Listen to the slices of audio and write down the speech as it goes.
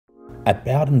At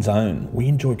Bowden's Own, we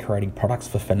enjoy creating products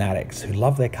for fanatics who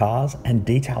love their cars and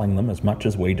detailing them as much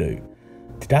as we do.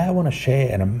 Today I want to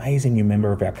share an amazing new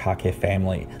member of our car care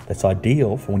family that's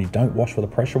ideal for when you don't wash with a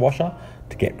pressure washer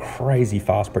to get crazy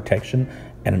fast protection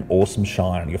and an awesome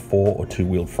shine on your 4 or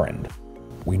 2-wheeled friend.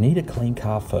 We need a clean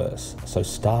car first, so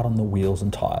start on the wheels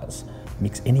and tyres.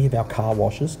 Mix any of our car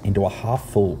washes into a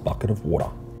half-full bucket of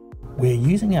water. We're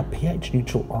using our pH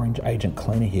neutral orange agent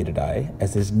cleaner here today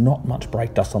as there's not much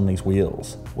brake dust on these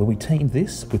wheels. When we team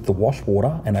this with the wash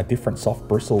water and our different soft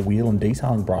bristle wheel and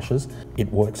detailing brushes,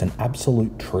 it works an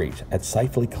absolute treat at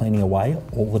safely cleaning away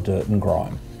all the dirt and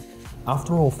grime.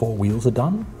 After all 4 wheels are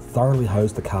done, thoroughly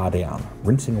hose the car down,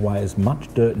 rinsing away as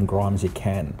much dirt and grime as you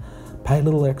can. Pay a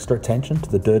little extra attention to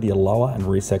the dirtier lower and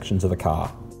rear sections of the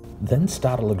car. Then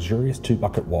start a luxurious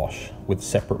 2-bucket wash with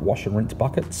separate wash and rinse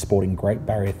buckets sporting great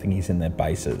barrier thingies in their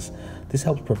bases. This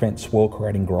helps prevent swirl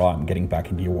creating grime getting back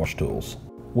into your wash tools.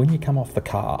 When you come off the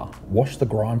car, wash the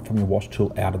grime from your wash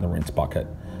tool out of the rinse bucket.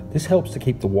 This helps to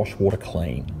keep the wash water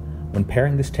clean. When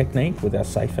pairing this technique with our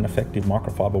safe and effective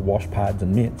microfiber wash pads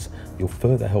and mitts, you'll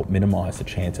further help minimise the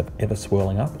chance of ever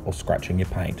swirling up or scratching your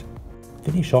paint.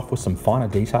 Finish off with some finer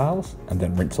details and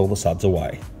then rinse all the suds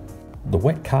away. The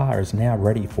wet car is now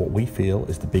ready for what we feel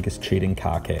is the biggest cheat in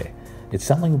car care. It's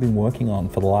something we've been working on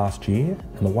for the last year,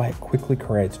 and the way it quickly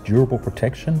creates durable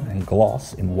protection and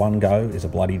gloss in one go is a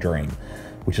bloody dream,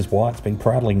 which is why it's been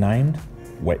proudly named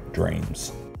Wet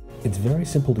Dreams. It's very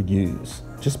simple to use.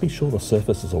 Just be sure the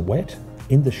surfaces are wet,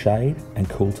 in the shade, and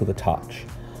cool to the touch.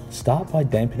 Start by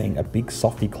dampening a big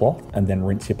softy cloth and then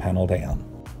rinse your panel down.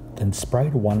 Then spray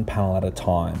to one panel at a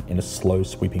time in a slow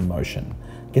sweeping motion.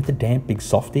 Get the damp big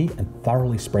softy and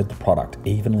thoroughly spread the product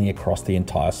evenly across the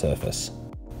entire surface.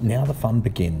 Now the fun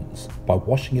begins by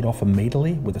washing it off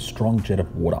immediately with a strong jet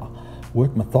of water.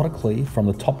 Work methodically from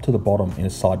the top to the bottom in a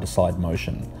side-to-side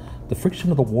motion. The friction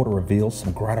of the water reveals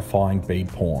some gratifying bead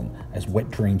porn as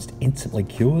Wet Dreams instantly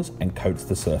cures and coats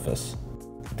the surface.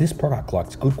 This product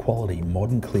likes good quality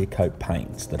modern clear coat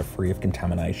paints that are free of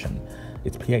contamination.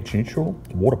 It's pH neutral,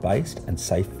 water-based and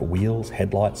safe for wheels,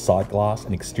 headlights, side glass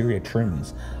and exterior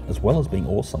trims, as well as being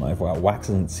awesome over our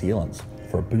waxes and sealants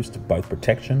for a boost of both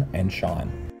protection and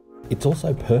shine. It's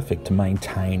also perfect to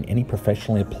maintain any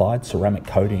professionally applied ceramic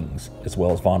coatings, as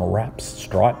well as vinyl wraps,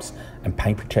 stripes and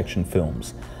paint protection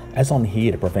films, as on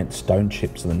here to prevent stone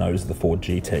chips in the nose of the Ford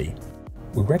GT.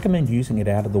 We recommend using it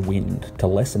out of the wind to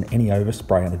lessen any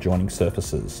overspray on adjoining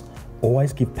surfaces.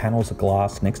 Always give panels of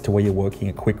glass next to where you're working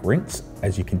a quick rinse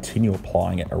as you continue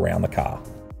applying it around the car.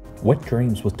 Wet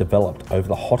Dreams was developed over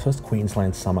the hottest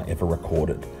Queensland summer ever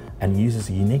recorded and uses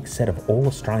a unique set of all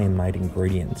Australian made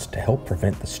ingredients to help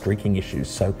prevent the streaking issues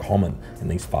so common in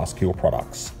these fast cure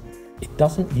products. It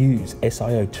doesn't use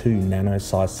SiO2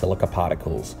 nano-sized silica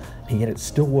particles, and yet it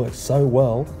still works so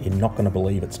well you're not going to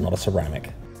believe it's not a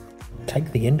ceramic.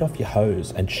 Take the end off your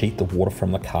hose and sheet the water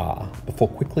from the car before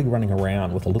quickly running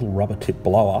around with a little rubber tip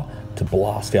blower to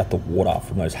blast out the water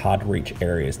from those hard to reach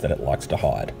areas that it likes to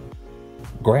hide.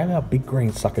 Grab our big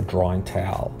green sucker drying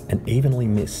towel and evenly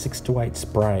mist 6 to 8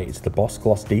 sprays of the Boss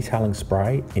Gloss detailing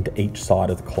spray into each side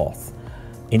of the cloth.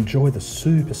 Enjoy the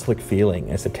super slick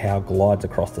feeling as the towel glides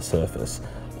across the surface,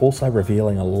 also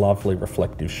revealing a lovely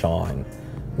reflective shine,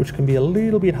 which can be a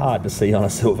little bit hard to see on a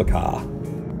silver car.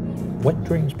 Wet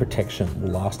Dreams protection will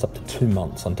last up to 2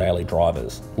 months on daily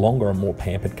drivers, longer and more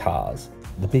pampered cars.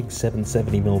 The big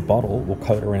 770ml bottle will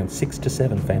coat around 6 to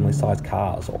 7 family-sized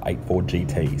cars or 8 Ford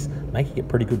GTs, making it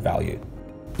pretty good value.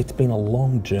 It's been a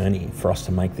long journey for us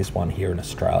to make this one here in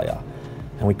Australia,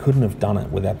 and we couldn't have done it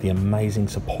without the amazing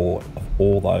support of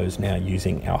all those now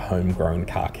using our homegrown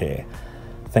car care.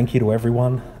 Thank you to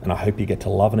everyone, and I hope you get to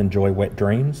love and enjoy Wet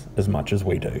Dreams as much as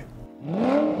we do.